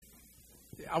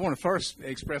I want to first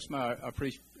express my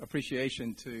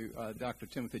appreciation to Dr.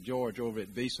 Timothy George over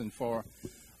at Beeson for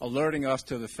alerting us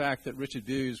to the fact that Richard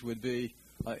Buse would be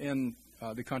in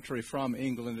the country from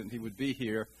England, and he would be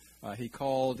here. He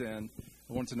called and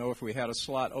wanted to know if we had a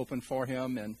slot open for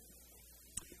him, and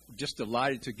just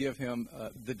delighted to give him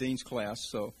the Dean's class.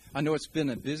 So I know it's been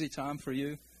a busy time for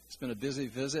you. It's been a busy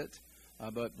visit,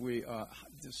 but we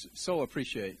just so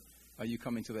appreciate you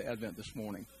coming to the Advent this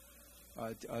morning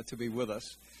to be with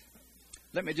us.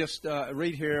 Let me just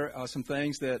read here some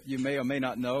things that you may or may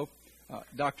not know.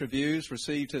 Dr. Buse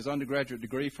received his undergraduate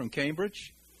degree from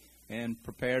Cambridge and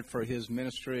prepared for his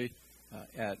ministry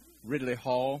at Ridley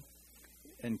Hall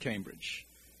in Cambridge.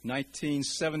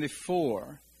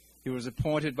 1974, he was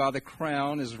appointed by the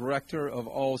Crown as rector of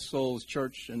All Souls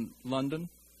Church in London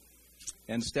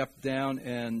and stepped down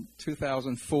in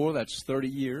 2004. That's 30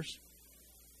 years.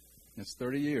 That's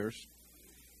 30 years.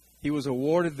 He was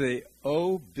awarded the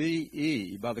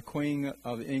OBE by the Queen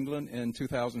of England in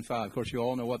 2005. Of course, you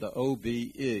all know what the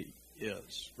OBE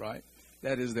is, right?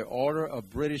 That is the Order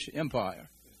of British Empire.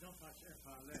 There's not much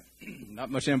empire left. Not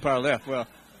much empire left. Well,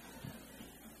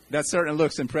 that certainly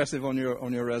looks impressive on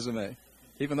your resume.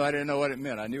 Even though I didn't know what it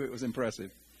meant, I knew it was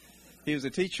impressive. He was a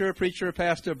teacher, preacher,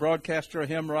 pastor, broadcaster,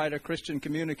 hymn writer, Christian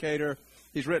communicator.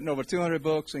 He's written over 200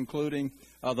 books, including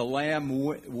The Lamb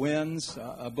Wins,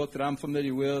 a book that I'm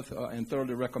familiar with and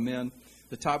thoroughly recommend,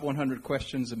 The Top 100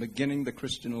 Questions of Beginning the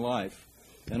Christian Life,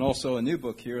 and also a new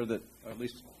book here that, at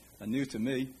least new to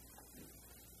me,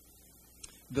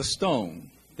 The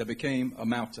Stone That Became a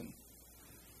Mountain.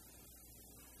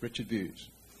 Richard Buse.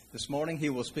 This morning he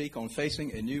will speak on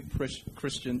facing a new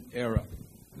Christian era.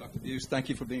 Dr. Buse, thank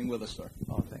you for being with us, sir.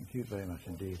 Oh, thank you very much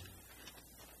indeed.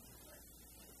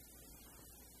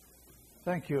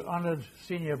 Thank you, honored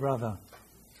senior brother.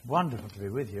 It's wonderful to be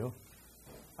with you.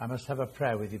 I must have a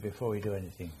prayer with you before we do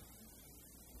anything.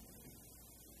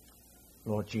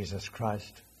 Lord Jesus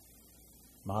Christ,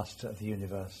 Master of the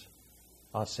universe,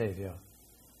 our Savior,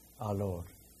 our Lord,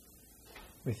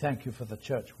 we thank you for the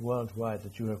church worldwide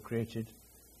that you have created.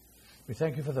 We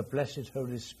thank you for the blessed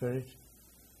Holy Spirit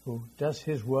who does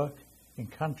his work in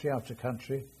country after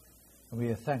country, and we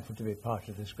are thankful to be part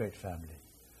of this great family.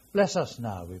 Bless us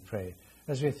now, we pray,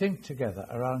 as we think together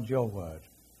around your word.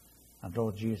 And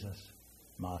Lord Jesus,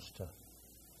 Master,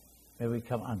 may we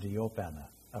come under your banner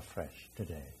afresh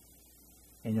today.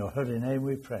 In your holy name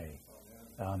we pray.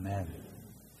 Amen.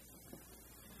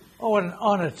 Oh, what an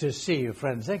honor to see you,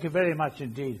 friends. Thank you very much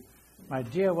indeed. My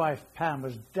dear wife, Pam,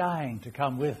 was dying to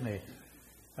come with me.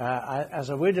 As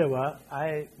a widower,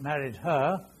 I married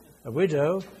her, a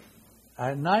widow,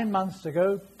 9 months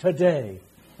ago today.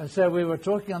 And so we were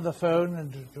talking on the phone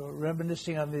and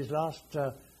reminiscing on these last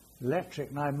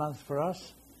electric 9 months for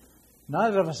us.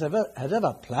 Neither of us had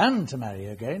ever planned to marry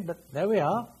again, but there we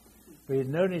are. We had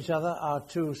known each other, our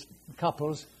two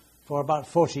couples, for about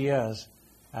 40 years.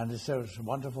 And so it's a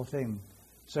wonderful thing.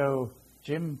 So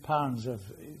Jim Pounds of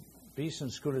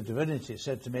Beeson School of Divinity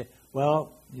said to me,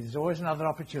 well, there's always another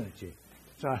opportunity.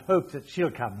 So I hope that she'll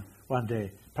come one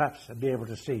day, perhaps, and be able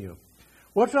to see you.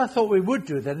 What I thought we would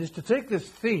do then is to take this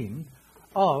theme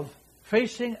of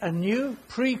facing a new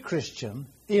pre-Christian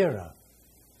era.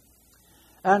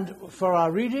 And for our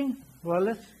reading, well,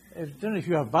 I don't know if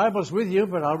you have Bibles with you,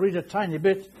 but I'll read a tiny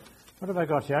bit. What have I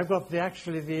got here? I've got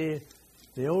the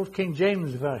old King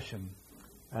James Version.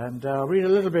 And I'll read a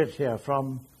little bit here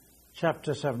from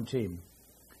chapter 17.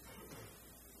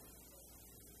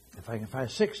 If I can find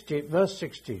verse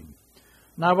 16.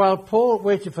 Now while Paul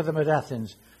waited for them at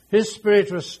Athens, his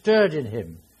spirit was stirred in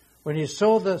him when he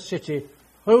saw the city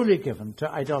wholly given to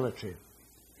idolatry.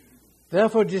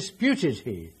 Therefore disputed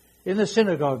he in the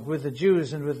synagogue with the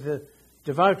Jews and with the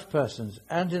devout persons,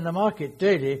 and in the market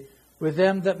daily with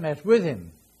them that met with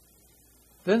him.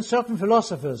 Then certain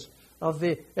philosophers of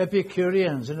the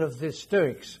Epicureans and of the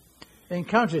Stoics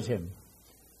encountered him.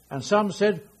 And some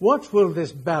said, what will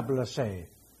this babbler say?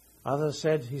 Others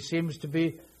said, he seems to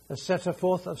be a setter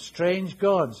forth of strange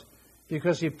gods,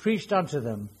 because he preached unto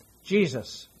them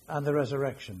Jesus and the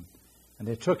resurrection. And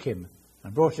they took him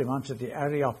and brought him unto the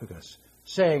Areopagus,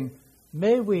 saying,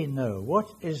 may we know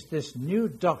what is this new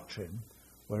doctrine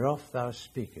whereof thou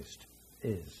speakest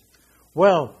is.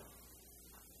 Well,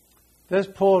 there's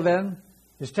Paul then.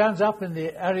 He stands up in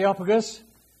the Areopagus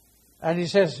and he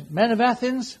says, men of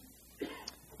Athens,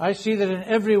 I see that in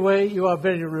every way you are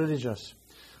very religious.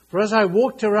 For as I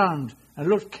walked around and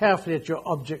looked carefully at your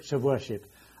objects of worship,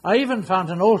 I even found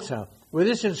an altar with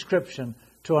this inscription,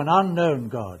 to an unknown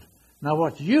God. Now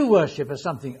what you worship as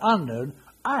something unknown,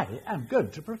 I am going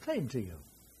to proclaim to you.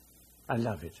 I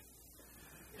love it.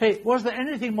 Hey, was there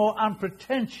anything more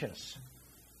unpretentious,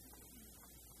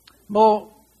 more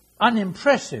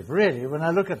unimpressive, really, when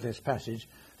I look at this passage,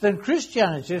 than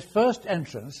Christianity's first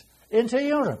entrance into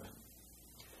Europe?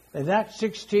 In Acts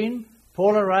 16,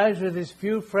 Paul arrives with his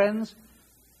few friends,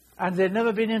 and they'd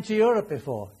never been into Europe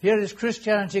before. Here is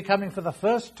Christianity coming for the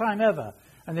first time ever,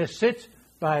 and they sit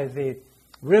by the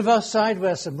riverside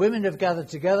where some women have gathered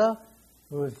together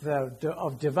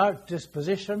of devout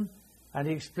disposition, and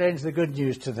he explains the good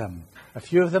news to them. A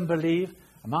few of them believe,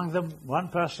 among them one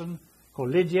person called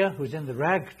Lydia, who's in the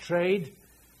rag trade,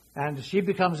 and she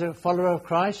becomes a follower of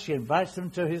Christ. She invites them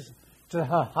to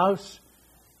her house.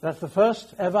 That's the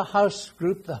first ever house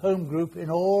group, the home group in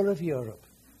all of Europe.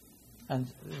 And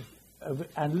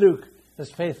Luke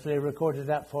has faithfully recorded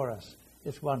that for us.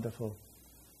 It's wonderful.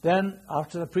 Then,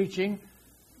 after the preaching,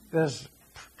 there's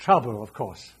trouble, of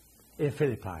course, in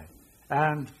Philippi.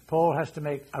 And Paul has to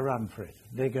make a run for it.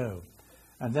 They go.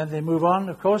 And then they move on,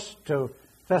 of course, to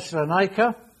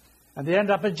Thessalonica, and they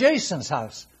end up at Jason's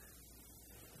house.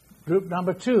 Group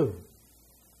number 2.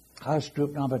 House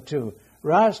group number 2.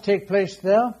 Riots take place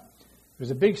there. It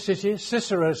was a big city.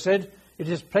 Cicero said, it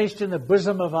is placed in the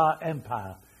bosom of our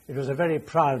empire. It was a very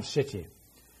proud city.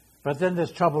 But then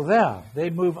there's trouble there. They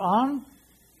move on,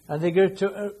 and they go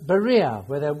to Berea,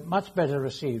 where they're much better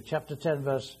received. Chapter 10,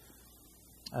 verse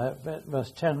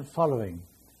 10 following.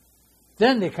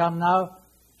 Then they come now,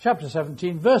 chapter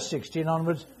 17, verse 16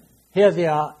 onwards. Here they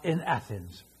are in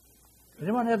Athens.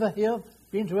 Anyone ever here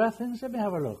been to Athens? Let me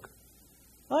have a look.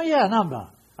 Oh yeah, a number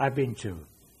I've been to.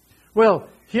 Well,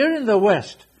 here in the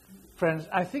West, friends,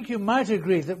 I think you might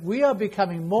agree that we are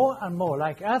becoming more and more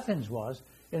like Athens was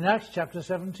in Acts chapter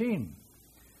 17.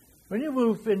 When you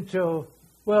move into,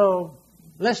 well,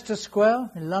 Leicester Square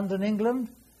in London, England,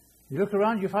 you look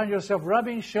around, you find yourself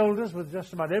rubbing shoulders with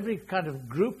just about every kind of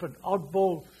group and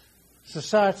oddball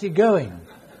society going.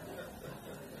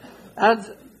 And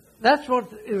that's what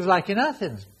it was like in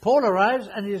Athens. Paul arrives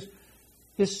and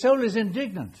his soul is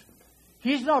indignant.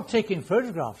 He's not taking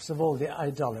photographs of all the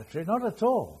idolatry, not at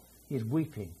all. He's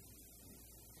weeping.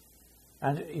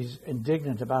 And he's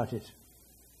indignant about it.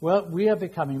 Well, we are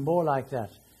becoming more like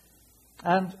that.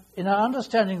 And in our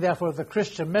understanding, therefore, of the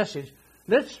Christian message,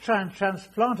 let's try and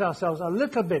transplant ourselves a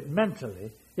little bit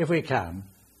mentally, if we can,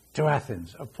 to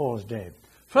Athens of Paul's day.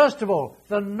 First of all,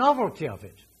 the novelty of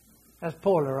it as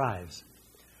Paul arrives.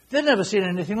 They've never seen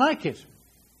anything like it.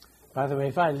 By the way,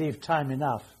 if I leave time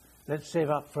enough, let's save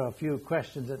up for a few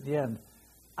questions at the end.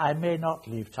 I may not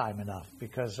leave time enough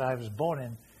because I was born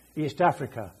in East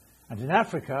Africa. And in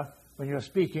Africa, when you're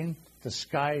speaking, the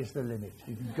sky is the limit.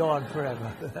 You can go on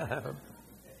forever.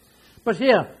 But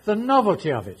here, the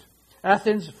novelty of it.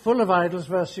 Athens, full of idols,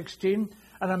 verse 16,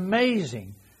 an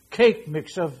amazing cake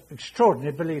mix of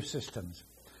extraordinary belief systems.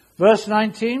 Verse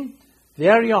 19, the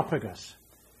Areopagus.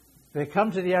 They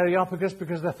come to the Areopagus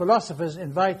because the philosophers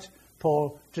invite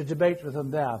Paul to debate with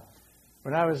them there.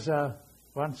 When I was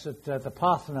once at the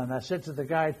Parthenon, I said to the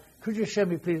guide, could you show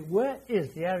me, please, where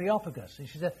is the Areopagus? And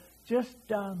she said, just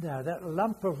down there, that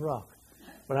lump of rock.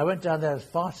 Well, I went down there as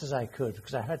fast as I could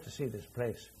because I had to see this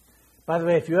place. By the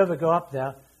way, if you ever go up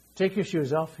there, take your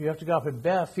shoes off. You have to go up in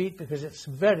bare feet because it's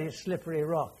very slippery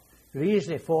rock. You'll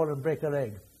easily fall and break a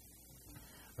leg.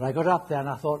 But I got up there and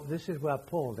I thought, this is where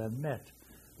Paul then met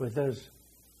with those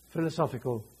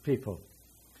philosophical people.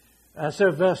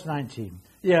 So verse 19.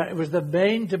 Yeah, it was the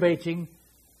main debating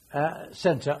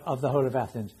center of the whole of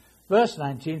Athens. Verse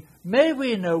 19, may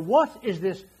we know what is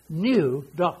this new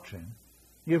doctrine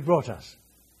you've brought us?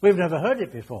 We've never heard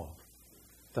it before.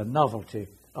 The novelty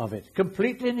of it.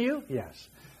 Completely new? Yes.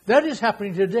 That is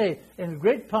happening today in a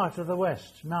great part of the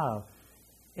West now.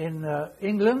 In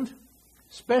England,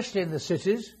 especially in the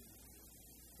cities,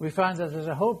 we find that there's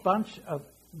a whole bunch of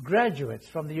graduates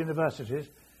from the universities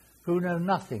who know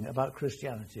nothing about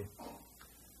Christianity.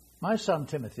 My son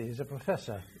Timothy is a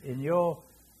professor in your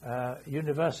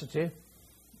university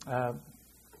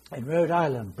in Rhode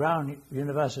Island, Brown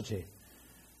University.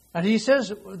 And he says,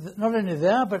 that not only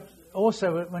there, but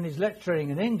also when he's lecturing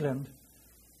in England,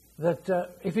 that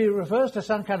if he refers to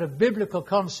some kind of biblical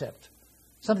concept,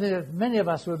 something that many of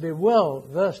us will be well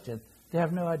versed in, they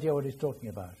have no idea what he's talking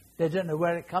about. They don't know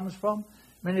where it comes from.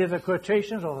 Many of the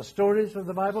quotations or the stories of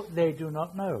the Bible, they do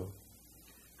not know.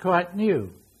 Quite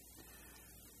new.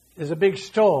 There's a big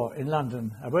store in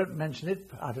London. I won't mention it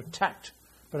out of tact,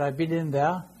 but I've been in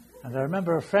there, and I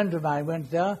remember a friend of mine went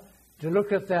there to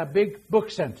look at their big book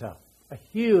centre, a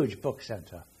huge book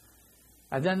centre.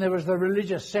 And then there was the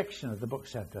religious section of the book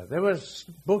centre. There was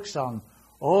books on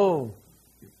whole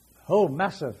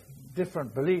mass of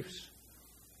different beliefs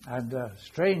and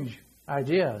strange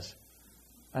ideas.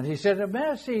 And he said, may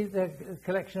I see the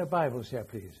collection of Bibles here,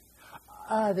 please?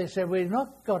 They said, we've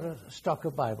not got a stock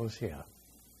of Bibles here.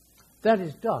 That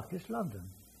is darkest London.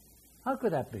 How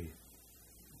could that be?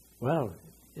 Well,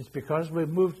 it's because we're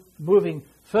moving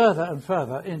further and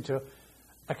further into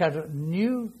a kind of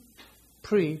new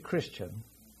pre-Christian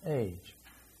age.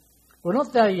 We're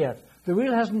not there yet. The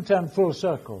wheel hasn't turned full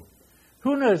circle.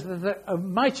 Who knows that a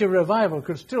mighty revival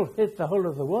could still hit the whole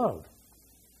of the world.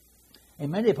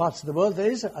 In many parts of the world,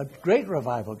 there is a great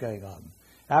revival going on.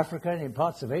 Africa and in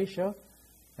parts of Asia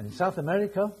and in South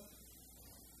America.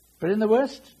 But in the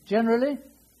West, generally,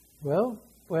 well,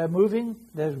 we're moving.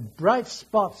 There's bright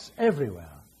spots everywhere.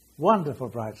 Wonderful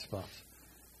bright spots.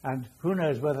 And who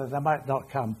knows whether there might not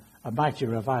come a mighty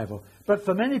revival. But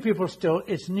for many people still,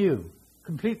 it's new.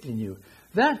 Completely new.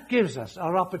 That gives us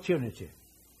our opportunity.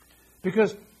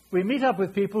 Because we meet up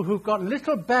with people who've got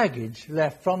little baggage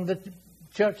left from the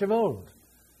church of old.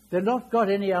 They've not got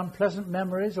any unpleasant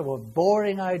memories or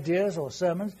boring ideas or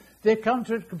sermons. They come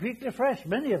to it completely fresh,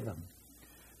 many of them.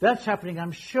 That's happening,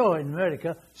 I'm sure, in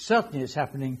America. Certainly it's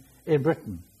happening in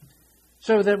Britain.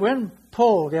 So that when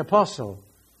Paul, the apostle,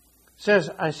 says,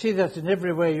 I see that in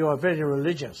every way you are very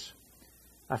religious.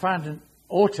 I find an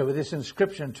altar with this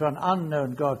inscription to an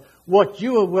unknown God. What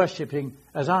you are worshipping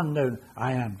as unknown,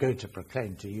 I am going to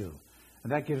proclaim to you.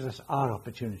 And that gives us our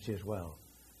opportunity as well.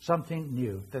 Something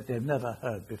new that they've never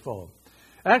heard before.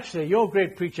 Actually, your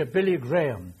great preacher, Billy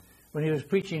Graham, when he was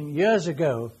preaching years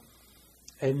ago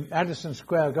in Madison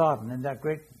Square Garden, in that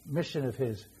great mission of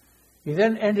his, he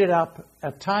then ended up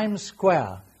at Times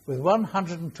Square with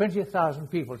 120,000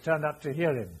 people turned up to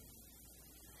hear him.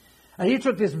 And he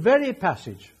took this very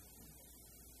passage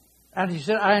and he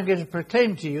said, I am going to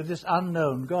proclaim to you this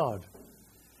unknown God.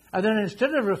 And then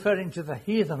instead of referring to the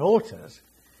heathen altars,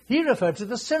 he referred to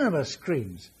the cinema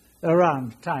screens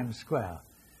around Times Square.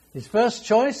 His first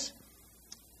choice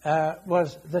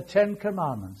was The Ten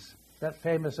Commandments, that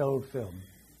famous old film.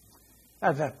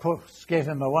 And that, of course, gave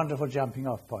him a wonderful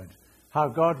jumping-off point, how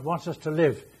God wants us to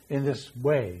live in this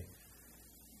way.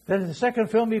 Then the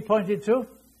second film he pointed to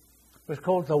was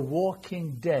called The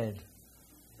Walking Dead.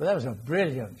 But that was a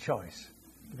brilliant choice,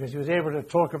 because he was able to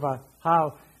talk about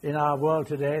how in our world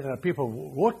today there are people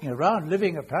walking around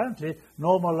living apparently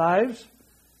normal lives,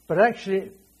 but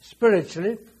actually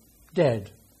spiritually dead.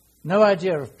 No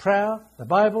idea of prayer, the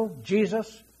Bible,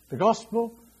 Jesus, the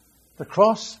gospel, the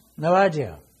cross, no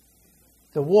idea.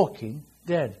 The walking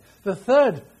dead. The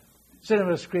third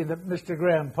cinema screen that Mr.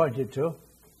 Graham pointed to,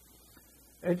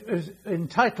 it was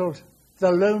entitled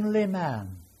The Lonely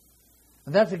Man.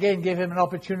 And that again gave him an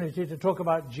opportunity to talk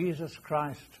about Jesus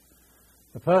Christ,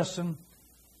 the person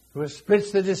who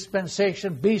splits the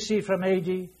dispensation BC from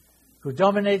AD, who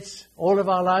dominates all of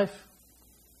our life,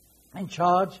 in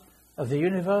charge of the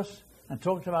universe, and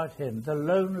talked about him, the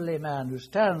lonely man who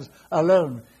stands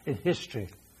alone in history.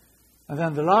 And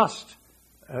then the last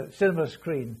cinema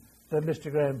screen that Mr.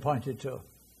 Graham pointed to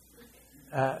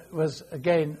was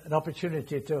again an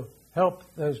opportunity to help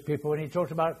those people when he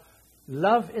talked about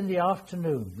Love in the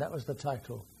Afternoon. That was the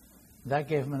title. That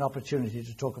gave him an opportunity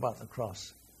to talk about the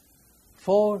cross.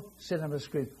 4 cinema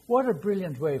screens. What a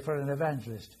brilliant way for an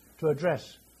evangelist to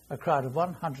address a crowd of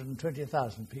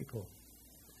 120,000 people.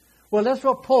 Well, that's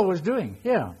what Paul was doing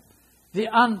here. The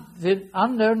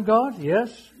unknown God,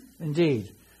 yes,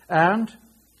 indeed. And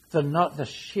the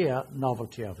sheer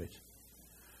novelty of it.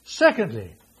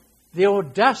 Secondly, the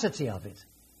audacity of it.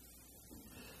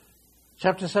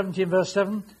 Chapter 17, verse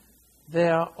 7, they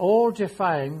are all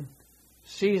defying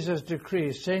Caesar's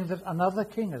decrees, saying that another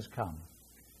king has come.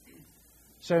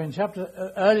 So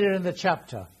earlier in the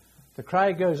chapter, the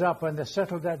cry goes up when they're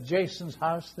settled at Jason's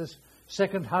house, this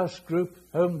second house group,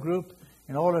 home group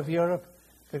in all of Europe.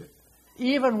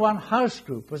 Even one house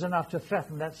group was enough to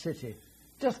threaten that city.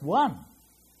 Just one.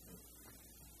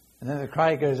 And then the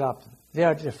cry goes up. They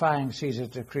are defying Caesar's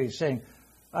decree, saying,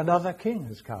 another king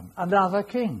has come. Another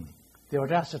king. The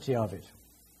audacity of it.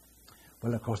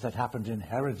 Well, of course, that happened in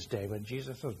Herod's day when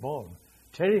Jesus was born.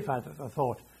 Terrified at the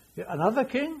thought, another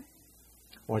king?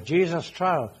 Or Jesus'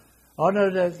 trial. Oh,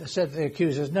 no, said the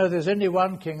accusers, no, there's only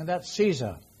one king, and that's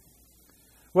Caesar.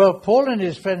 Well, Paul and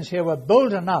his friends here were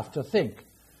bold enough to think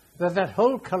that that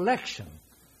whole collection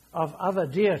of other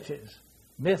deities,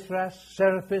 Mithras,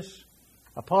 Serapis,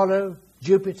 Apollo,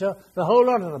 Jupiter, the whole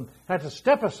lot of them had to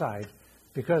step aside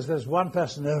because there's one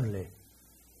person only,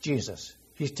 Jesus.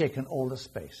 He's taken all the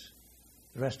space.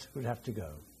 The rest would have to go.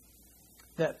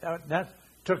 That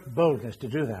took boldness to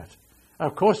do that.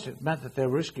 Of course, it meant that they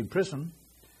were risking prison.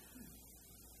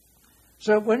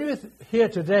 So when you're here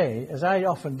today, as I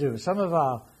often do, some of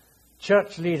our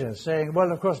church leaders saying,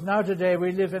 well, of course, now today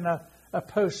we live in a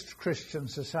post-Christian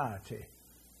society.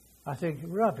 I think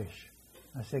rubbish.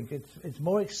 I think it's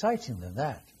more exciting than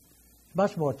that. It's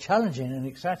much more challenging and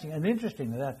exciting and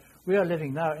interesting than that. We are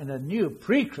living now in a new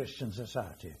pre-Christian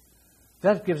society.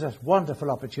 That gives us wonderful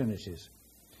opportunities.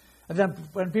 And then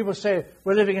when people say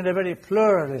we're living in a very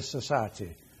pluralist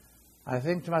society, I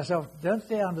think to myself, don't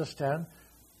they understand?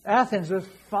 Athens was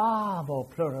far more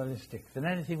pluralistic than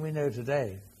anything we know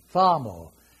today. Far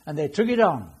more. And they took it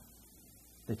on.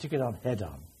 They took it on head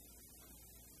on.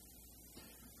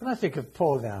 When I think of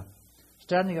Paul there,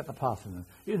 standing at the Parthenon,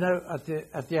 at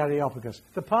the Areopagus,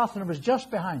 the Parthenon was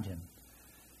just behind him,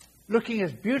 looking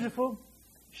as beautiful,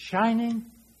 shining,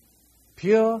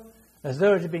 pure, as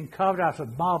though it had been carved out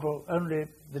of marble only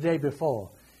the day before,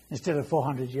 instead of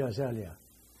 400 years earlier.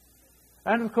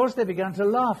 And of course they began to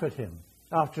laugh at him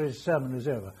after his sermon was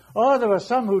over. Oh, there were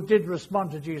some who did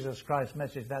respond to Jesus Christ's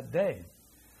message that day.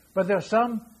 But there were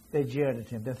some, they jeered at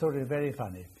him. They thought it was very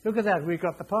funny. Look at that, we've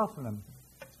got the Parthenon.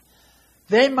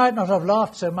 They might not have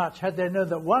laughed so much had they known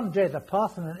that one day the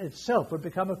Parthenon itself would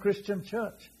become a Christian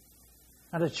church.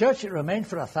 And a church it remained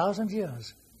for 1,000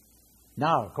 years.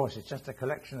 Now, of course, it's just a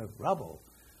collection of rubble.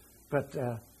 But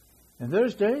in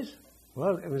those days,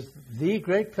 well, it was the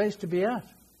great place to be at.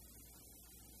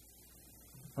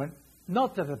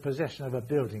 Not that the possession of a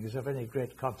building is of any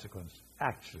great consequence,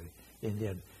 actually, in the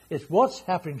end. It's what's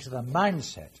happening to the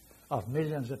mindset of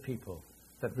millions of people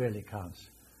that really counts.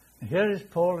 And here is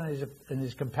Paul and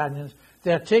his companions.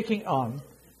 They're taking on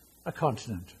a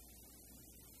continent.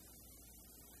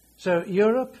 So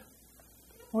Europe,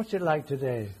 what's it like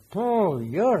today? Oh,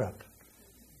 Europe.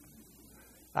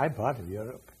 I'm part of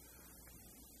Europe.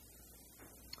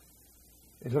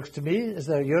 It looks to me as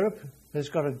though Europe has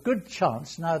got a good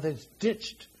chance, now that it's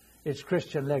ditched its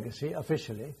Christian legacy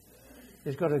officially,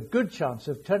 it's got a good chance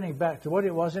of turning back to what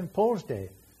it was in Paul's day.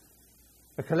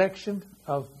 A collection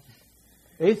of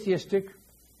atheistic,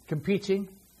 competing,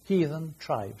 heathen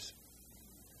tribes.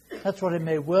 That's what it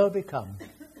may well become.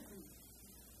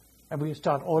 And we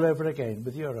start all over again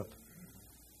with Europe.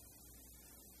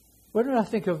 When I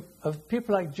think of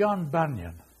people like John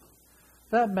Bunyan,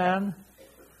 that man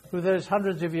who those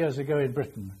hundreds of years ago in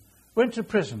Britain went to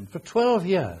prison for 12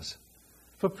 years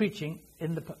for preaching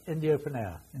in the open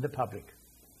air, in the public.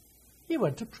 He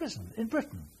went to prison in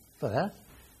Britain for that.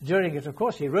 During it, of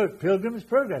course, he wrote Pilgrim's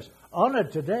Progress,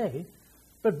 honoured today,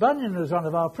 but Bunyan was one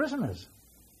of our prisoners.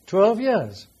 12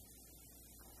 years.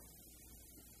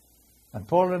 And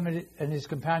Paul and his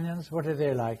companions, what are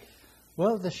they like?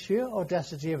 Well, the sheer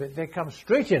audacity of it. They come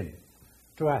straight in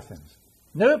to Athens.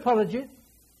 No apology.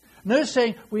 No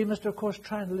saying, we must, of course,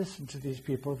 try and listen to these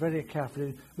people very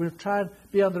carefully. We'll try and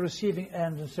be on the receiving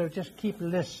end, and so just keep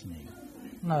listening.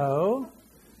 No.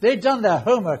 They'd done their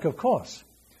homework, of course.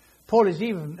 Paul is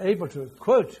even able to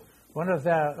quote one of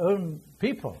their own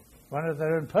people, one of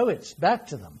their own poets, back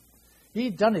to them.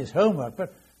 He'd done his homework,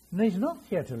 but he's not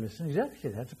here to listen. He's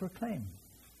actually there to proclaim.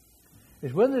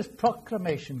 It's when there's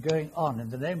proclamation going on in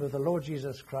the name of the Lord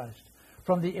Jesus Christ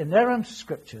from the inerrant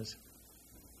Scriptures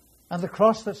and the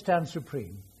cross that stands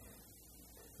supreme,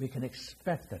 we can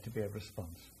expect there to be a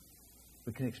response.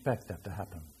 We can expect that to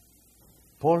happen.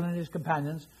 Paul and his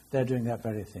companions, they're doing that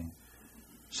very thing.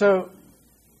 So,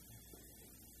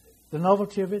 the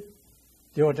novelty of it,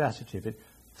 the audacity of it.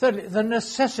 Thirdly, the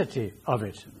necessity of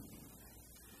it.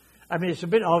 I mean, it's a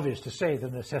bit obvious to say the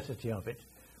necessity of it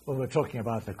when we're talking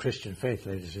about the Christian faith,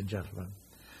 ladies and gentlemen.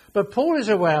 But Paul is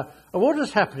aware of what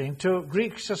is happening to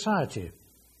Greek society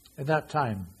at that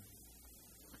time.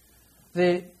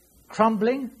 The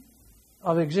crumbling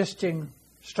of existing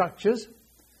structures,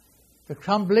 the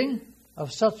crumbling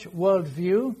of such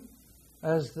worldview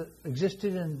as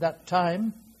existed in that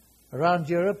time around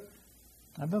Europe.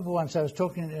 I remember once I was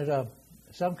talking at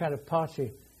some kind of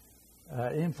party,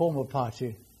 informal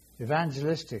party,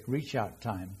 evangelistic reach-out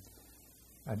time,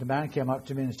 and a man came up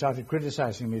to me and started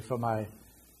criticizing me for my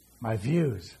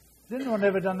views. Has anyone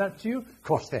ever done that to you? Of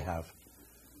course they have.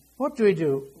 What do we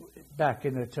do back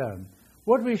in return?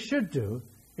 What we should do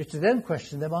is to then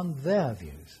question them on their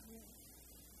views.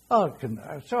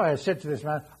 So I said to this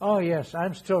man, oh yes,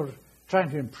 I'm still trying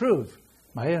to improve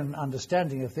my own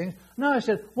understanding of things. No, I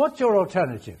said, what's your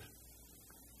alternative?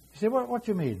 He said, what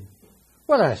do you mean?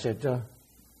 Well, I said,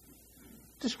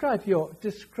 describe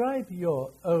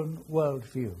your own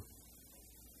worldview.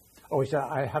 Oh, he said,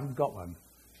 I haven't got one.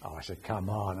 Oh, I said, come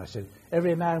on. I said,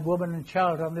 every man, woman and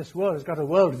child on this world has got a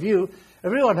worldview.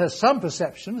 Everyone has some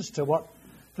perceptions to what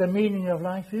the meaning of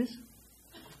life is.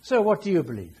 So what do you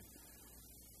believe?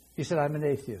 He said, I'm an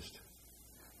atheist.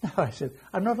 No, I said,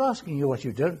 I'm not asking you what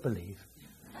you don't believe.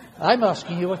 I'm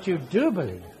asking you what you do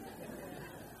believe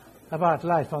about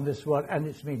life on this world and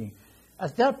its meaning.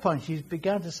 At that point, she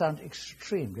began to sound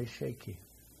extremely shaky.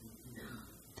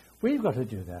 We've got to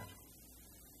do that.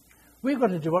 We've got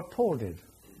to do what Paul did.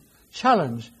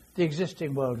 Challenge the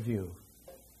existing worldview.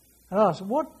 And ask,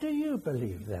 what do you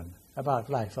believe then about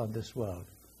life on this world?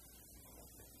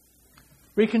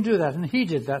 We can do that, and he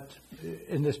did that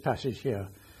in this passage here.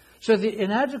 So the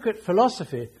inadequate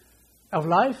philosophy of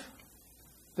life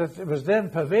that was then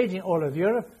pervading all of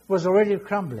Europe was already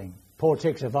crumbling. Paul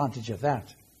takes advantage of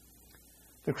that.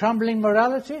 The crumbling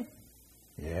morality?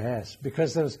 Yes,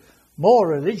 because there was more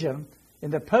religion in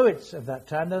the poets of that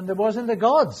time than there was in the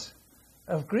gods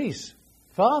of Greece.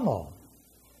 Far more.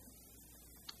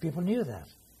 People knew that.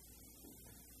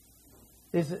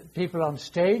 These people on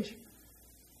stage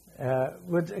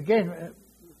would, again,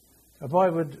 a boy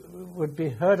would be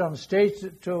heard on stage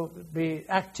to be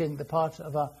acting the part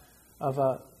of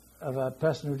a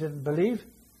person who didn't believe,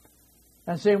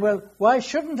 and saying, well, why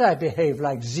shouldn't I behave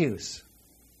like Zeus?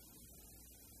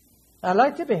 I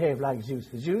like to behave like Zeus.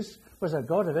 Zeus was a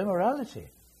god of immorality.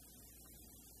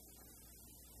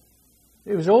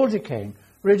 It was all decaying.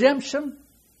 Redemption,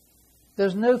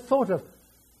 there's no thought of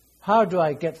how do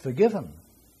I get forgiven?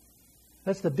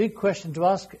 That's the big question to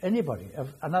ask anybody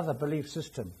of another belief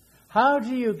system. How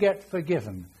do you get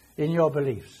forgiven in your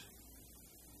beliefs?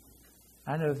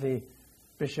 I know the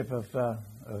Bishop of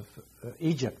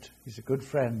Egypt. He's a good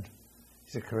friend.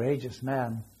 He's a courageous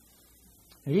man.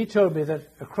 And he told me that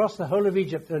across the whole of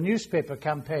Egypt, a newspaper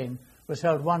campaign was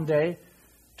held one day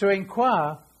to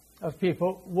inquire of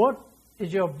people, what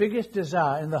is your biggest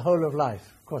desire in the whole of life?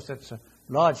 Of course, that's a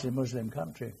largely Muslim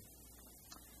country.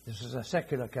 This was a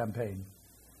secular campaign.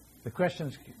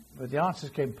 The answers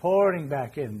came pouring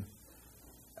back in.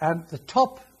 And the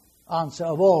top answer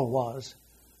of all was,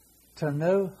 to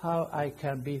know how I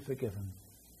can be forgiven.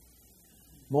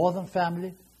 More than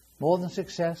family, more than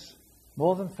success,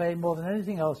 more than fame, more than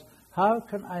anything else, how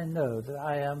can I know that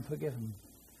I am forgiven?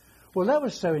 Well, that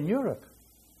was so in Europe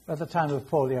at the time of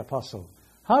Paul the Apostle.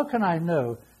 How can I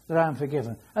know that I am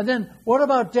forgiven? And then, what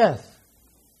about death?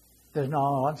 There's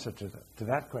no answer to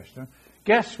that question.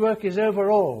 Guesswork is over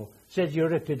all, said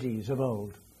Euripides of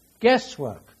old.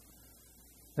 Guesswork.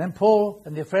 Then Paul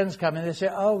and their friends come in, they say,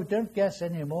 oh, don't guess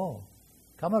anymore.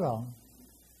 Come along.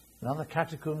 And on the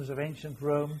catacombs of ancient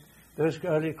Rome, those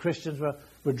early Christians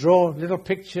would draw little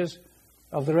pictures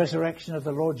of the resurrection of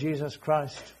the Lord Jesus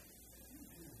Christ.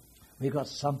 We've got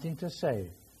something to say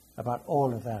about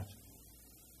all of that.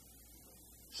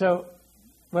 So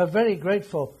we're very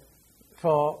grateful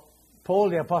for Paul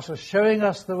the Apostle showing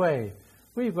us the way.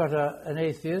 We've got an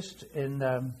atheist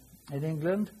in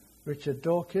England, Richard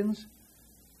Dawkins,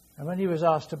 and when he was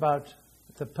asked about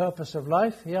the purpose of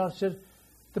life, he answered,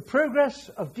 the progress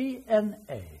of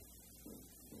DNA.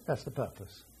 That's the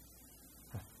purpose.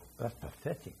 That's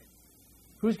pathetic.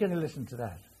 Who's going to listen to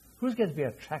that? Who's going to be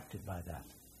attracted by that?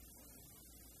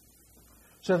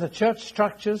 So the church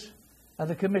structures and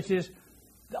the committees,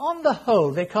 on the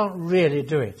whole, they can't really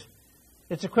do it.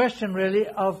 It's a question really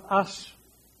of us,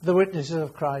 the witnesses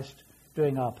of Christ,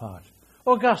 doing our part.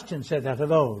 Augustine said that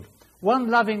of old.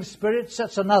 One loving spirit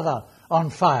sets another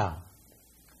on fire.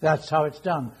 That's how it's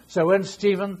done. So when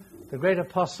Stephen, the great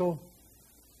apostle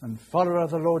and follower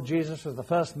of the Lord Jesus, was the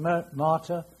first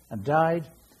martyr and died,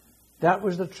 that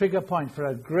was the trigger point for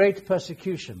a great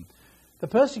persecution. The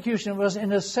persecution was,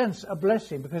 in a sense, a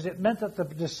blessing, because it meant that the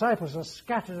disciples were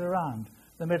scattered around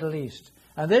the Middle East.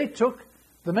 And they took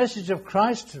the message of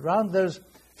Christ around those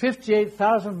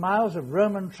 58,000 miles of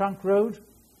Roman trunk road.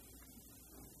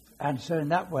 And so in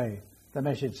that way, the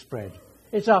message spread.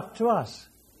 It's up to us.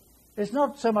 It's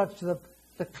not so much the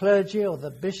clergy or the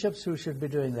bishops who should be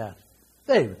doing that.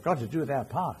 They've got to do their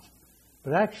part.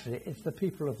 But actually, it's the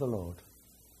people of the Lord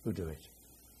who do it.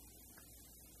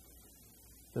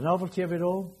 The novelty of it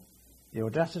all, the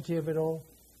audacity of it all,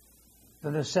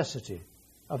 the necessity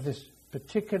of this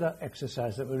particular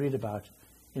exercise that we read about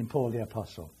in Paul the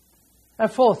Apostle. And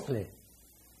fourthly,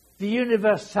 the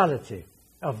universality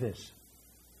of this.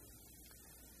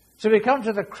 So we come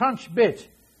to the crunch bit,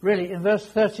 really, in verse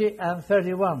 30 and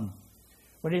 31,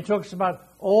 when he talks about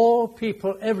all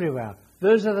people everywhere.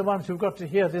 Those are the ones who've got to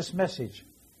hear this message.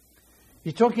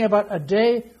 He's talking about a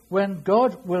day when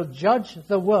God will judge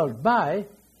the world by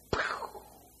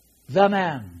the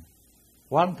man,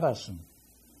 one person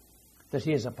that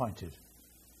he has appointed.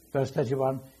 Verse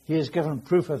 31, he has given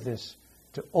proof of this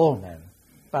to all men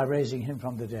by raising him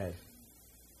from the dead.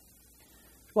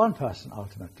 One person,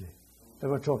 ultimately, that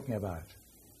we're talking about.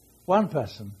 One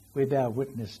person we bear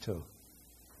witness to.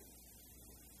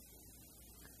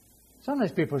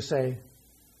 Sometimes people say,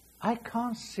 I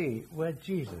can't see where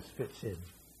Jesus fits in.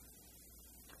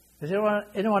 Has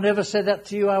anyone ever said that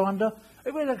to you, I wonder? I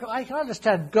mean, I can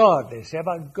understand God, they say,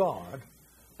 about God,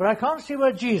 but I can't see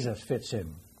where Jesus fits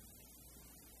in.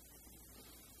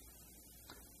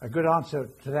 A good answer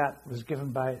to that was given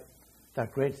by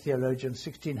that great theologian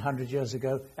 1600 years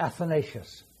ago,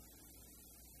 Athanasius.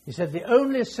 He said, the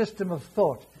only system of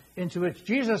thought into which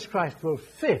Jesus Christ will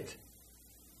fit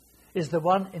is the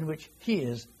one in which he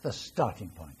is the starting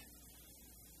point.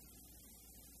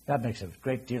 That makes a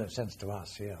great deal of sense to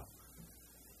us here.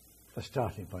 The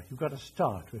starting point. You've got to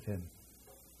start with him.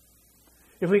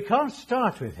 If we can't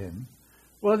start with him,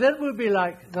 well, then we'll be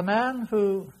like the man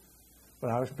who,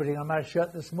 well, I was putting on my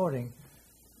shirt this morning.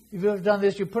 If you've done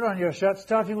this, you put on your shirt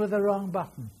starting with the wrong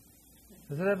button.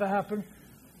 Does that ever happen?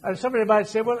 And somebody might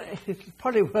say, well, it'll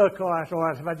probably work all right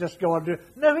if I just go on to it.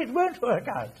 No, it won't work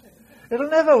out. It'll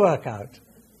never work out.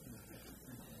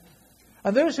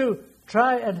 And those who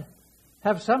try and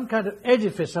have some kind of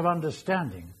edifice of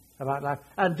understanding about life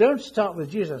and don't start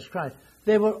with Jesus Christ,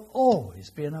 they will always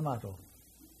be in a muddle.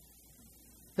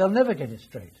 They'll never get it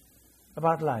straight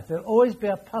about life. There'll always be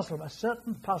a puzzle, a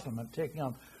certain puzzlement taking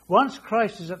on. Once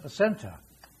Christ is at the center,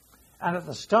 and at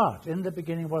the start, in the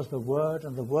beginning was the Word,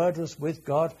 and the Word was with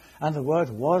God, and the Word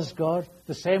was God.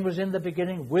 The same was in the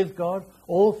beginning with God.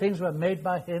 All things were made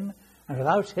by him, and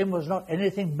without him was not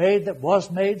anything made that was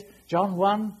made. John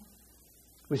 1.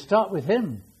 We start with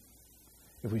him.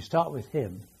 If we start with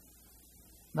him,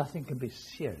 nothing can be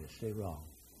seriously wrong.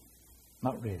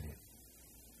 Not really.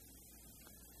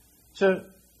 So,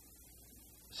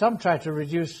 some try to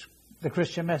reduce the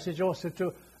Christian message also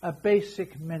to a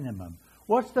basic minimum.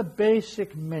 What's the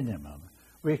basic minimum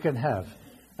we can have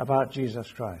about Jesus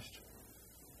Christ?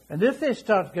 And if they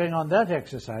start going on that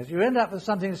exercise, you end up with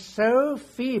something so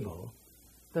feeble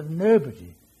that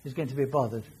nobody is going to be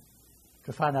bothered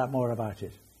to find out more about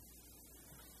it.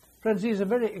 Friends, these are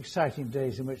very exciting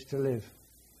days in which to live.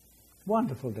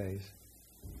 Wonderful days.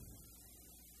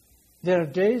 They are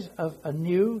days of a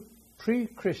new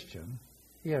pre-Christian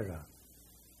era.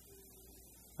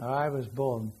 Now, I was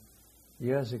born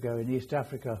years ago in East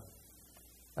Africa,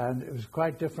 and it was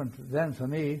quite different then for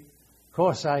me. Of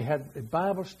course, I had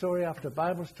Bible story after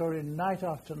Bible story, night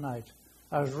after night.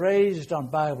 I was raised on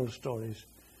Bible stories,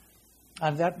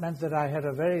 and that meant that I had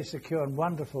a very secure and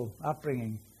wonderful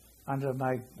upbringing under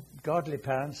my godly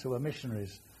parents who were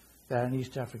missionaries there in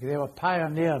East Africa. They were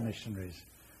pioneer missionaries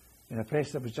in a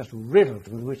place that was just riddled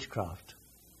with witchcraft.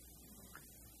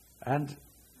 And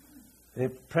they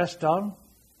pressed on.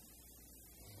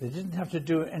 They didn't have to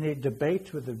do any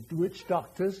debate with the witch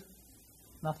doctors,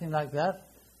 nothing like that.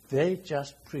 They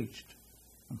just preached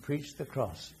and preached the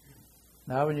cross.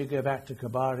 Now when you go back to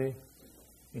Kabari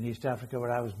in East Africa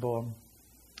where I was born,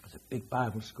 there's a big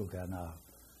Bible school there now.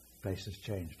 The place has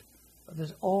changed. But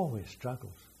there's always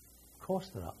struggles. Of course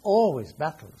there are. Always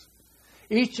battles.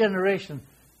 Each generation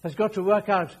has got to work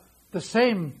out the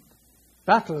same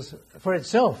battles for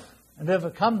itself and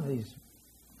overcome these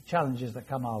challenges that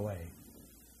come our way.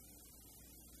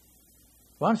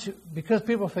 Because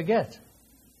people forget.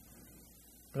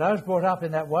 But I was brought up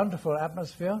in that wonderful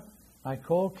atmosphere. My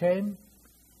call came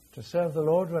to serve the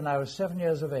Lord when I was 7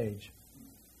 years of age.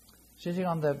 Sitting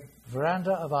on the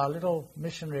veranda of our little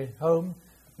missionary home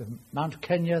with Mount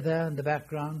Kenya there in the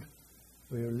background.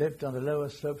 We lived on the lower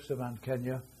slopes of Mount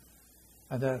Kenya.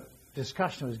 And the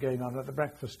discussion was going on at the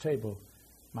breakfast table.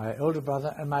 My older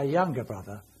brother and my younger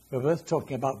brother were both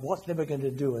talking about what they were going to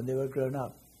do when they were grown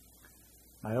up.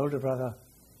 My older brother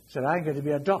said, I'm going to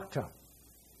be a doctor.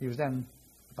 He was then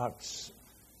about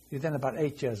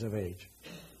 8 years of age.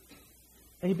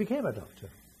 And he became a doctor.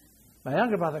 My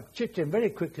younger brother chipped in very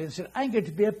quickly and said, I'm going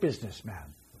to be a businessman,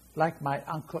 like my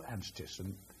uncle Anstis,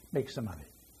 and make some money.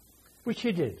 Which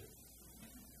he did.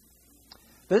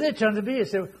 Then they turned to me and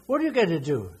said, what are you going to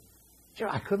do? Sure,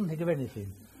 I couldn't think of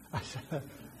anything.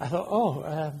 I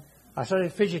thought, I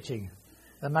started fidgeting.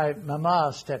 Then my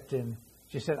mama stepped in.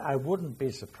 She said, I wouldn't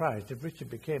be surprised if Richard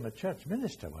became a church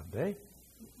minister one day.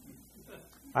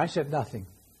 I said nothing.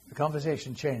 The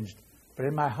conversation changed. But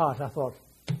in my heart I thought,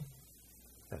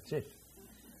 that's it.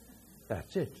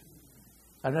 That's it.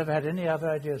 I've never had any other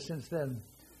idea since then.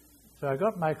 So I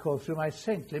got my call through my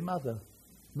saintly mother.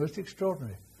 Most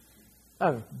extraordinary.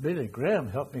 Billy Graham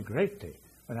helped me greatly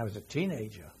when I was a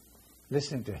teenager,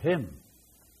 listening to him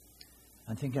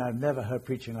and thinking I've never heard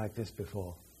preaching like this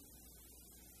before.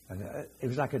 And it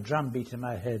was like a drum beat in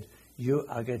my head. You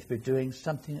are going to be doing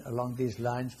something along these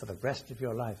lines for the rest of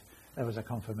your life. That was a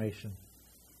confirmation.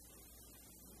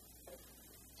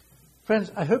 Friends,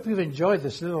 I hope you've enjoyed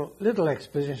this little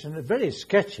exposition. It's very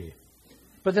sketchy,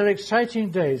 But they're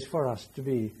exciting days for us to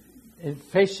be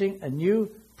facing a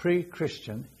new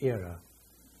pre-Christian era.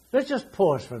 Let's just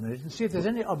pause for a minute and see if there's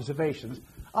any observations.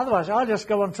 Otherwise, I'll just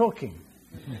go on talking.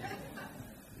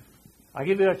 I'll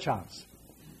give you a chance.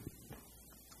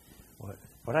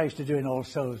 What I used to do in All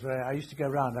Souls, where I used to go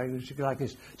around, I used to go like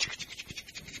this.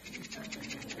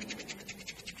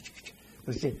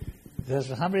 But see, there's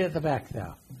somebody at the back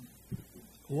there.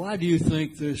 Why do you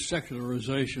think this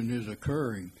secularization is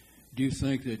occurring? Do you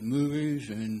think that movies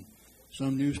and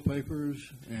some newspapers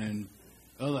and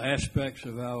other aspects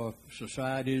of our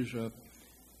societies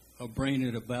are bringing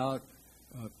it about,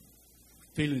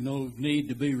 feeling no need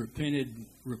to be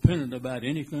repentant about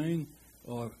anything?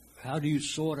 Or how do you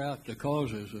sort out the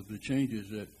causes of the changes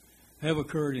that have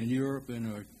occurred in Europe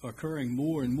and are occurring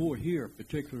more and more here,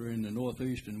 particularly in the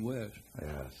Northeast and West?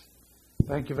 Yes.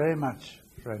 Thank you very much,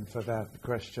 friend, for that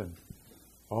question.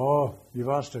 Oh, you've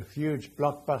asked a huge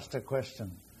blockbuster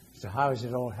question as to how is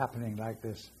it all happening like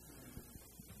this.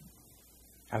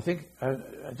 I think I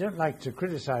don't like to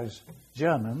criticize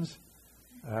Germans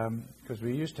because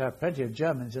we used to have plenty of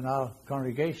Germans in our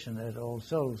congregation at All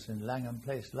Souls in Langham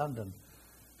Place, London.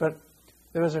 But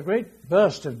there was a great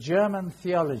burst of German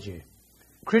theology,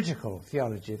 critical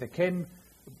theology, that came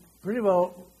pretty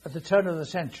well at the turn of the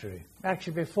century,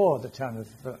 actually before the turn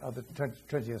of the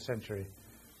 20th century.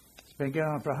 It's been going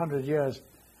on for 100 years.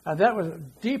 And that was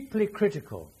deeply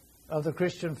critical of the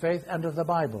Christian faith and of the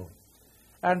Bible.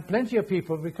 And plenty of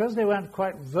people, because they weren't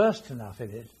quite versed enough in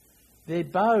it, they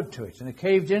bowed to it and they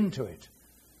caved into it.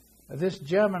 This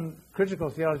German critical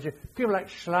theology, people like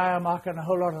Schleiermacher and a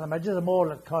whole lot of them, I did them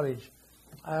all at college.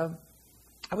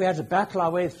 We had to battle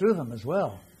our way through them as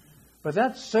well. But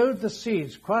that sowed the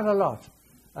seeds quite a lot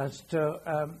as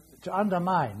to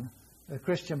undermine the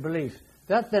Christian belief.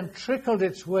 That then trickled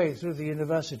its way through the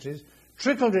universities,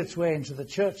 trickled its way into the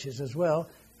churches as well,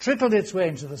 trickled its way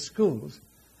into the schools.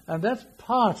 And that's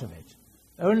part of it,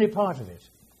 only part of it.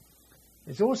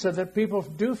 It's also that people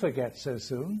do forget so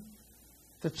soon.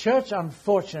 The church,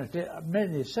 unfortunately,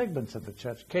 many segments of the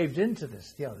church caved into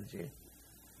this theology.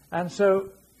 And so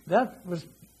that was,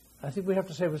 I think we have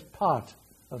to say, was part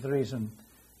of the reason.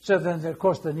 So then, of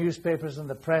course, the newspapers and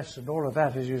the press and all of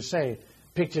that, as you say,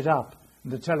 picked it up,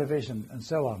 and the television and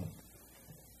so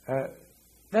on.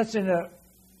 That's in a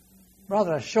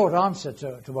rather a short answer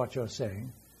to what you're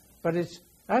saying. But it's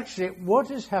actually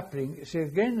what is happening. See,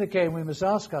 again and again, we must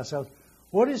ask ourselves,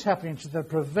 what is happening to the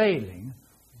prevailing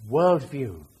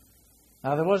worldview?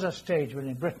 Now, there was a stage when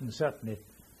in Britain, certainly,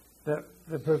 the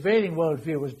prevailing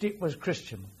worldview was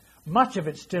Christian. Much of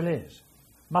it still is.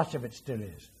 Much of it still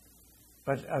is.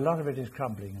 But a lot of it is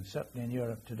crumbling, and certainly in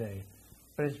Europe today.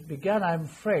 But it's begun, I'm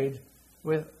afraid,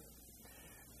 with...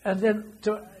 And then,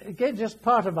 again, just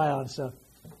part of my answer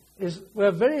is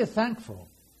we're very thankful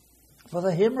for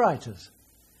the hymn writers.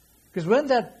 Because when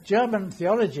that German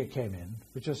theology came in,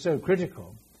 which was so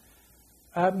critical,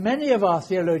 many of our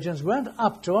theologians weren't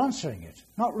up to answering it.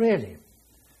 Not really.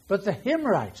 But the hymn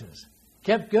writers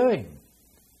kept going.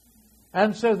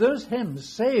 And so those hymns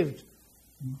saved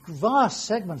vast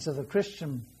segments of the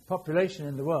Christian population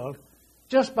in the world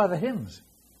just by the hymns.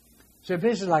 So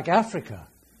places like Africa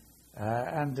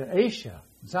and Asia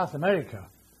and South America,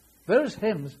 those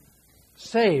hymns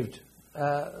saved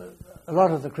a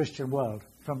lot of the Christian world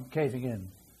from caving in.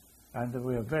 And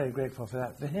we are very grateful for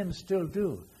that. The hymns still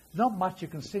do. There's not much you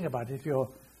can sing about if you're,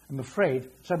 I'm afraid,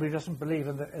 somebody who doesn't believe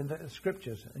in the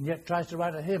scriptures and yet tries to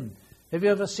write a hymn. Have you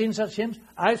ever seen such hymns?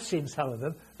 I've seen some of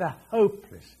them. They're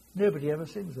hopeless. Nobody ever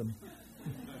sings them.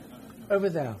 Over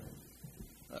there.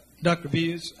 Dr.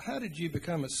 Views, how did you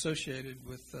become associated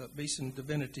with Beeson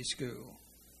Divinity School?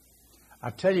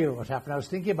 I'll tell you what happened. I was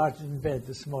thinking about it in bed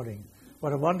this morning.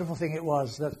 What a wonderful thing it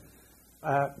was that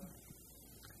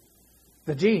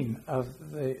the dean of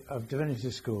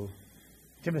Divinity School,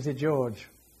 Timothy George,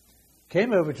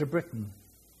 came over to Britain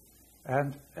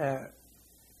and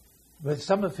with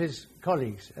some of his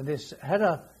colleagues, and they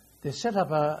set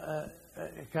up a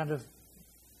kind of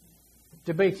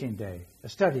debating day, a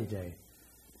study day.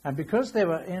 And because they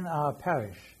were in our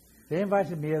parish, they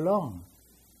invited me along.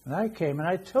 And I came and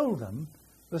I told them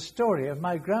the story of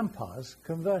my grandpa's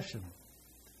conversion.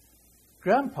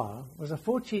 Grandpa was a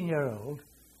 14-year-old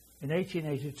in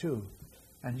 1882.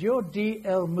 And your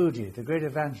D.L. Moody, the great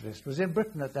evangelist, was in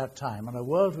Britain at that time on a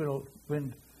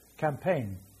whirlwind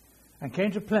campaign and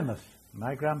came to Plymouth.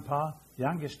 My grandpa,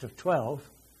 youngest of 12,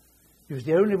 he was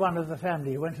the only one of the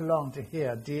family who went along to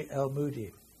hear D.L.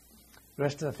 Moody. The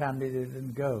rest of the family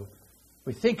didn't go.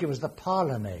 We think it was the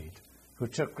parlour maid who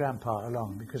took Grandpa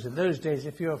along, because in those days,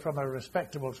 if you were from a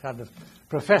respectable kind of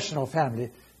professional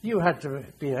family, you had to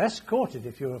be escorted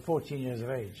if you were 14 years of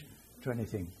age to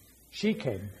anything. She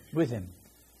came with him,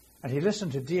 and he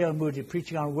listened to D.L. Moody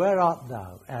preaching on Where Art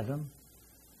Thou, Adam?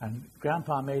 And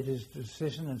Grandpa made his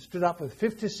decision and stood up with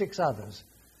 56 others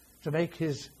to make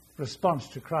his response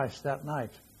to Christ that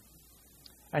night.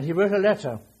 And he wrote a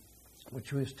letter,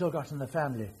 which we've still got in the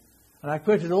family. And I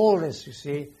quoted all this, you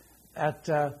see, at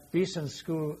Beeson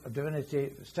School of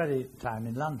Divinity study time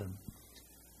in London.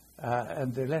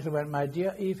 And the letter went, My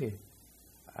dear Evie,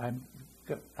 I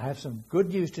have some good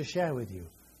news to share with you.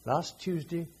 Last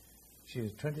Tuesday, she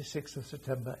was 26th of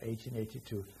September,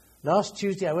 1882. Last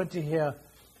Tuesday, I went to hear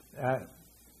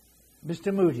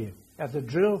Mr. Moody at the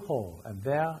Drill Hall, and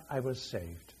there I was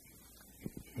saved.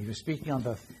 He was speaking on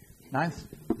the 9th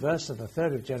verse of the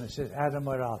 3rd of Genesis, Adam,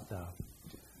 where art thou?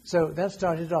 So that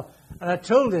started off. And I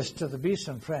told this to the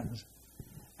Beeson friends.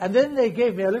 And then they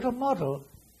gave me a little model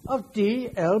of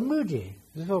D.L. Moody,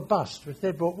 a little bust, which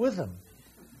they brought with them.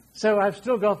 So I've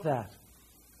still got that.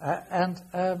 And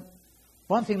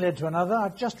one thing led to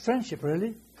another. Just friendship,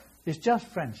 really. It's just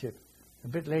friendship. A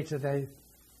bit later, they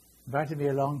invited me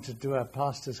along to do a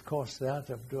pastor's course there,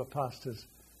 to do a pastor's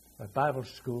Bible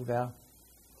school there.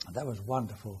 And that was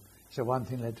wonderful. So one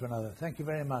thing led to another. Thank you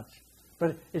very much.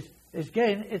 But it's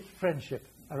friendship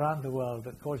around the world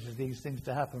that causes these things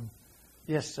to happen.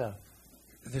 Yes, sir.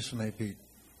 This may be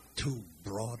too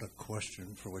broad a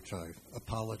question, for which I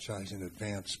apologize in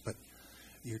advance, but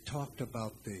you talked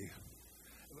about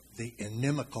the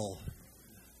inimical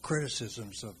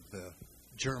criticisms of the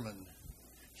German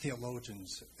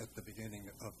theologians at the beginning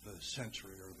of the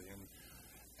century,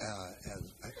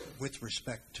 with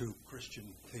respect to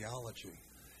Christian theology.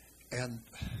 And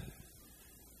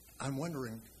I'm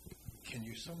wondering, can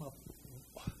you sum up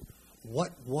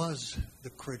what was the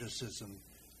criticism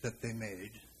that they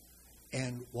made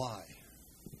and why?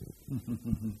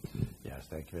 Yes,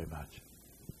 thank you very much.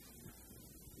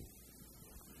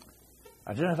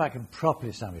 I don't know if I can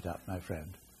properly sum it up, my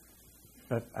friend,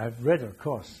 but I've read, of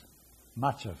course,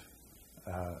 much of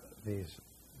these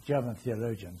German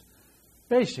theologians.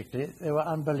 Basically, they were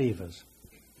unbelievers.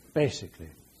 Basically.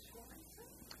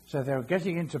 So they were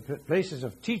getting into places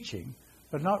of teaching,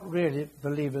 but not really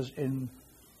believers in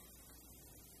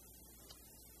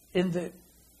the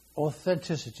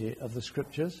authenticity of the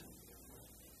Scriptures,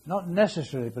 not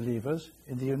necessarily believers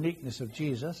in the uniqueness of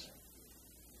Jesus.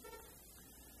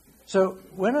 So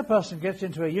when a person gets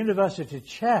into a university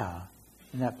chair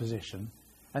in that position,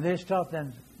 and they start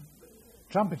then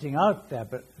trumpeting out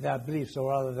their beliefs,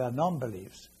 or rather their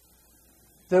non-beliefs,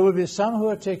 there will be some who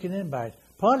are taken in by it,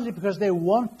 partly because they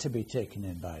want to be taken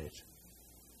in by it.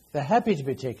 They're happy to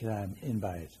be taken in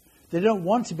by it. They don't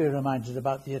want to be reminded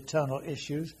about the eternal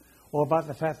issues, or about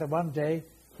the fact that one day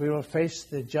we will face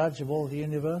the judge of all the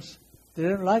universe. They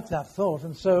don't like that thought,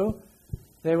 and so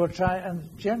they will try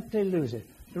and gently lose it.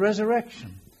 The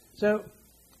resurrection. So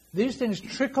these things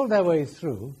trickle their way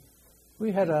through.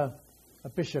 We had a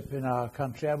bishop in our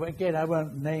country. Again, I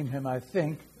won't name him, I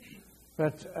think,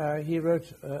 but he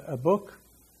wrote a book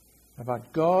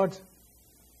about God,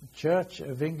 the Church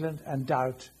of England, and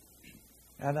doubt.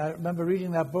 And I remember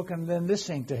reading that book and then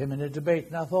listening to him in a debate,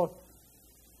 and I thought,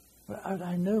 well,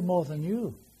 I know more than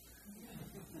you.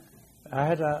 I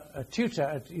had a tutor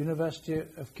at the University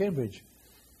of Cambridge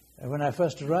when I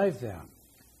first arrived there.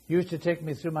 He used to take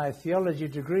me through my theology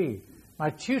degree,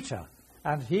 my tutor,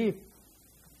 and he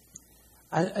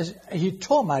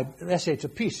tore my essay to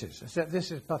pieces. I said,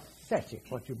 "This is pathetic,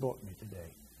 what you brought me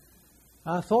today."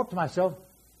 And I thought to myself,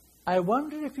 I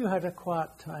wonder if you had a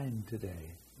quiet time today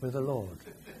with the Lord.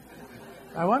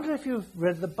 I wonder if you've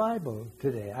read the Bible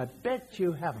today. I bet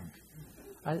you haven't.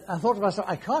 I thought to myself,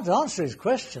 I can't answer his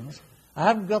questions. I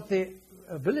haven't got the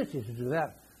ability to do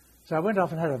that. So I went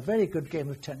off and had a very good game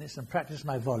of tennis and practiced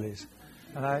my volleys.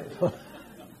 And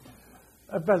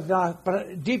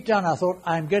but deep down I thought,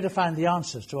 I'm going to find the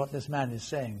answers to what this man is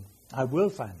saying. I will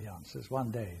find the answers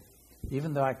one day,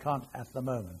 even though I can't at the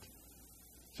moment.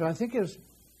 So I think it's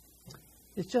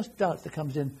just doubt that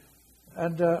comes in,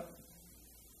 and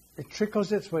it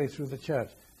trickles its way through the church.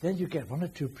 Then you get one or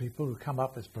two people who come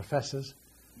up as professors,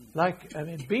 like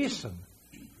Beeson.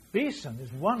 Beeson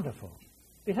is wonderful.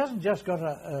 It hasn't just got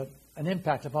an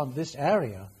impact upon this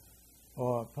area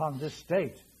or upon this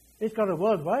state. It's got a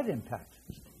worldwide impact.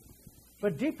 We're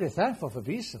deeply thankful for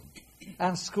Beeson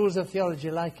and schools of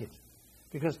theology like it,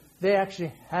 because they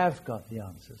actually have got the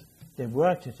answers. They've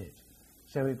worked at it.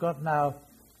 So we've got now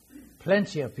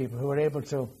plenty of people who are able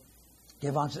to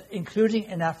give answers, including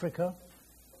in Africa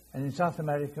and in South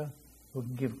America, who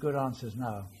can give good answers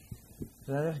now.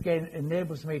 So that again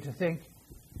enables me to think,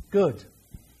 good,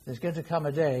 there's going to come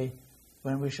a day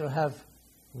when we shall have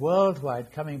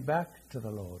worldwide coming back to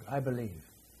the Lord, I believe.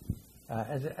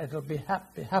 It'll be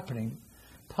happening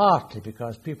partly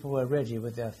because people were ready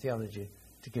with their theology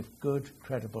to give good,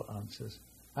 credible answers.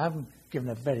 I haven't given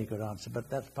a very good answer, but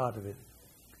that's part of it.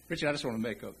 Richard, I just want to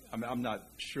make I'm not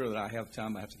sure that I have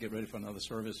time. I have to get ready for another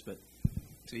service, but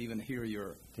to even hear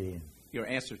your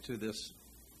answer to this,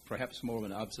 perhaps more of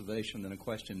an observation than a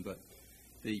question, but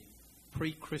the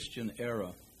pre-Christian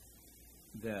era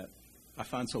that I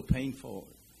find so painful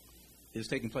is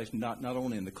taking place not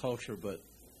only in the culture, but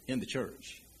in the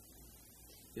church.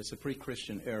 It's a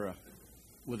pre-Christian era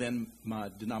within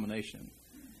my denomination.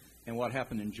 And what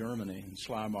happened in Germany, and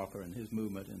Schleiermacher and his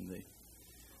movement, and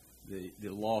the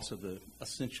loss of the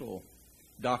essential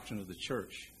doctrine of the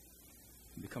church,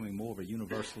 becoming more of a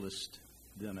universalist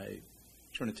than a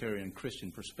Trinitarian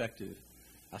Christian perspective,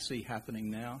 I see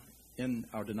happening now in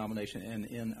our denomination and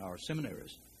in our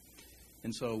seminaries.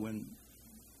 And so when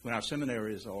our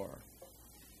seminaries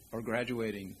are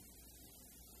graduating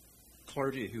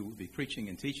clergy who will be preaching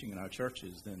and teaching in our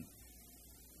churches, then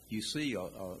you see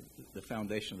the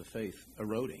foundation of the faith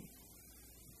eroding.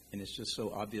 And it's just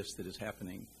so obvious that it's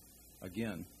happening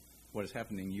again. What is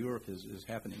happening in Europe is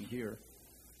happening here.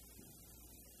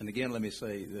 And again, let me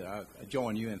say that I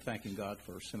join you in thanking God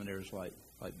for seminaries like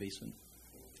Beeson.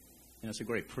 And it's a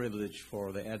great privilege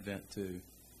for the Advent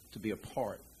to be a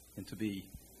part and to be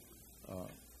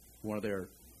one of their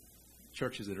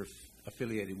churches that are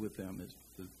affiliated with them.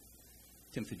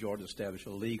 Timothy George established a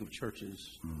league of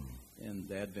churches, and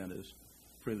the Advent is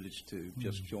privileged to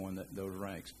just join those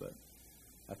ranks. But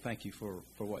I thank you for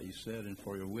what you said and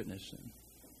for your witness and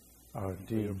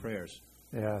for your prayers.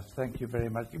 Yes, thank you very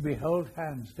much. We hold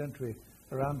hands, don't we,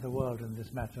 around the world in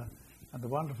this matter. And the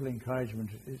wonderful encouragement,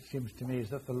 it seems to me,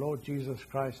 is that the Lord Jesus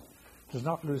Christ does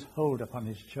not lose hold upon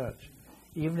his church.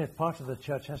 Even if part of the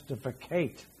church has to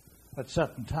vacate at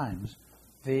certain times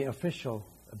the official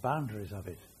boundaries of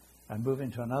it and move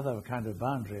into another kind of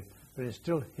boundary, but it's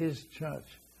still his church.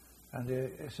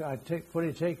 And so I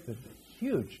fully take the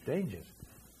huge dangers.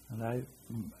 And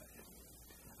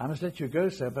I must let you go,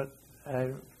 sir, but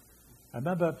I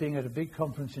remember being at a big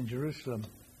conference in Jerusalem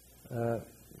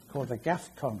called the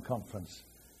GAFCON conference,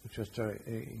 which was to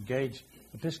engage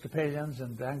Episcopalians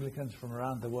and Anglicans from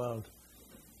around the world.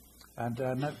 And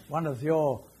I met one of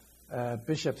your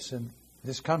bishops in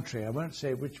this country. I won't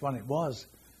say which one it was,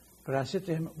 but I said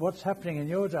to him, "What's happening in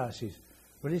your diocese?"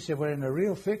 Well, he said, "We're in a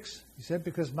real fix." He said,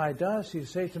 "Because my diocese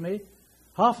say to me,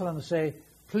 half of them say,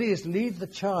 'Please lead the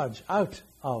charge out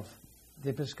of the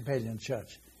Episcopalian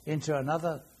Church into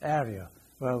another area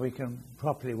where we can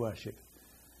properly worship.'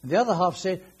 And the other half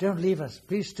say, 'Don't leave us,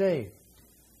 please stay.'"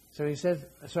 So I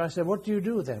said, "What do you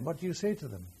do then? What do you say to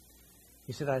them?"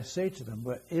 He said, "I say to them,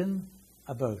 we're in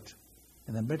a boat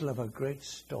in the middle of a great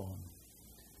storm,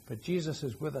 but Jesus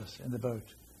is with us in the boat.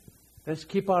 Let's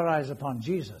keep our eyes upon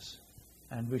Jesus,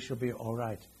 and we shall be all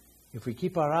right. If we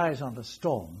keep our eyes on the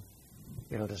storm,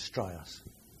 it'll destroy us."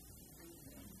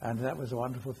 And that was a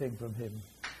wonderful thing from him.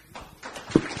 God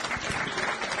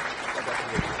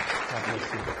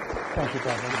bless you. Thank you,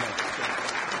 Brother.